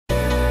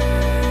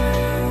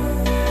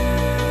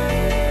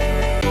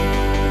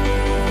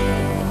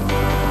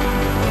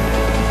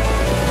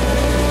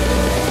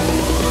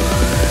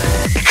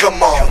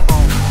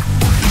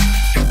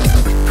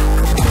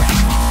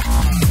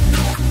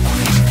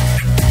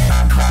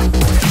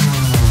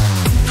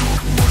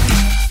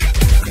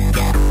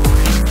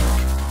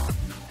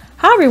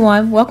Hi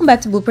everyone, welcome back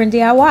to Blueprint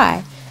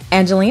DIY.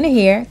 Angelina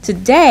here.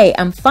 Today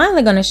I'm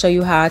finally going to show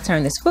you how I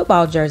turn this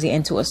football jersey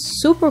into a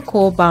super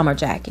cool bomber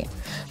jacket.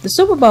 The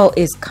Super Bowl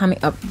is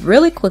coming up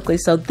really quickly,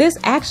 so this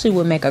actually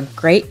would make a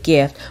great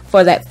gift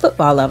for that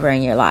football lover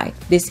in your life.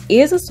 This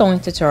is a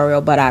sewing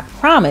tutorial, but I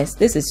promise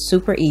this is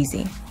super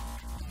easy.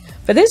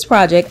 For this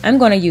project, I'm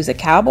going to use a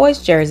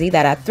Cowboys jersey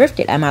that I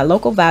thrifted at my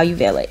local Value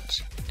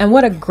Village. And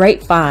what a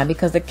great find,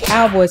 because the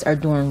Cowboys are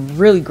doing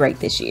really great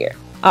this year.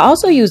 I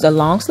also used a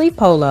long sleeve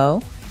polo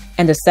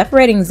and a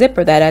separating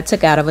zipper that I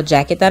took out of a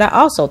jacket that I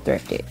also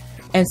thrifted,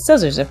 and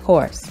scissors of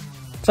course.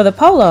 For the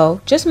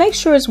polo, just make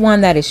sure it's one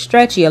that is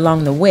stretchy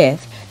along the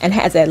width and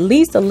has at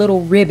least a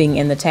little ribbing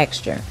in the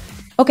texture.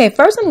 Okay,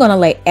 first I'm going to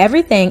lay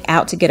everything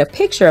out to get a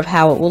picture of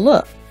how it will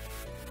look.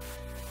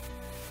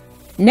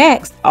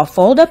 Next, I'll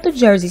fold up the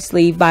jersey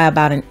sleeve by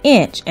about an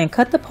inch and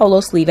cut the polo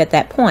sleeve at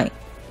that point.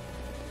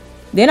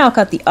 Then I'll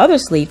cut the other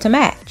sleeve to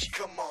match.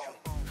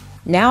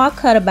 Now I'll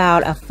cut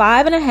about a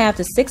 5.5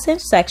 to 6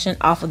 inch section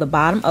off of the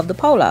bottom of the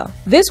polo.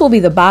 This will be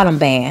the bottom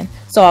band,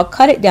 so I'll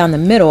cut it down the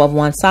middle of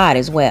one side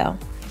as well.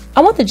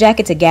 I want the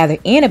jacket to gather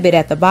in a bit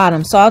at the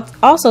bottom, so I'll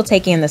also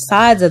take in the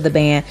sides of the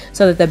band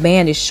so that the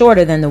band is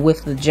shorter than the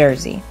width of the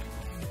jersey.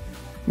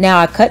 Now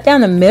I cut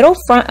down the middle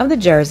front of the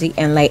jersey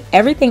and lay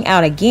everything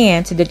out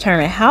again to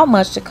determine how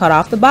much to cut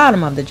off the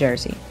bottom of the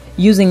jersey,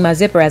 using my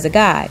zipper as a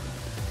guide.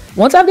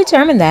 Once I've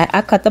determined that,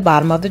 I cut the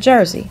bottom of the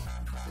jersey.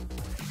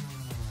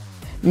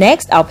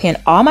 Next, I'll pin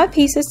all my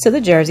pieces to the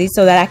jersey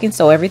so that I can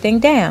sew everything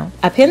down.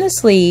 I pin the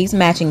sleeves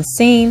matching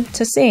seam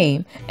to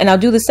seam, and I'll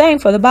do the same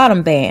for the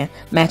bottom band,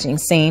 matching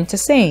seam to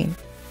seam.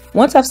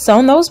 Once I've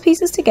sewn those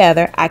pieces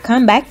together, I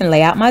come back and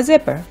lay out my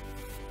zipper.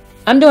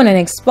 I'm doing an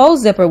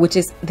exposed zipper, which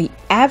is the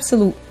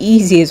absolute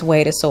easiest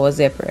way to sew a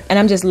zipper, and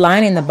I'm just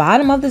lining the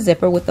bottom of the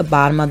zipper with the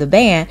bottom of the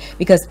band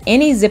because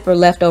any zipper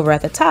left over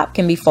at the top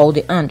can be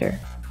folded under.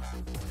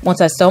 Once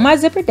I sew my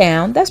zipper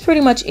down, that's pretty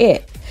much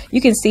it. You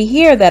can see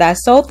here that I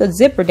sewed the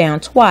zipper down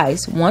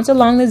twice, once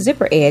along the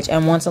zipper edge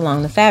and once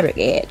along the fabric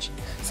edge.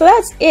 So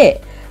that's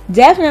it.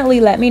 Definitely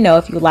let me know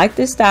if you like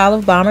this style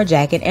of bomber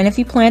jacket and if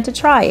you plan to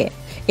try it.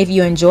 If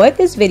you enjoyed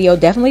this video,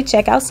 definitely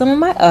check out some of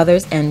my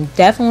others and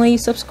definitely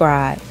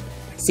subscribe.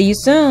 See you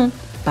soon.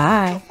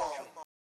 Bye.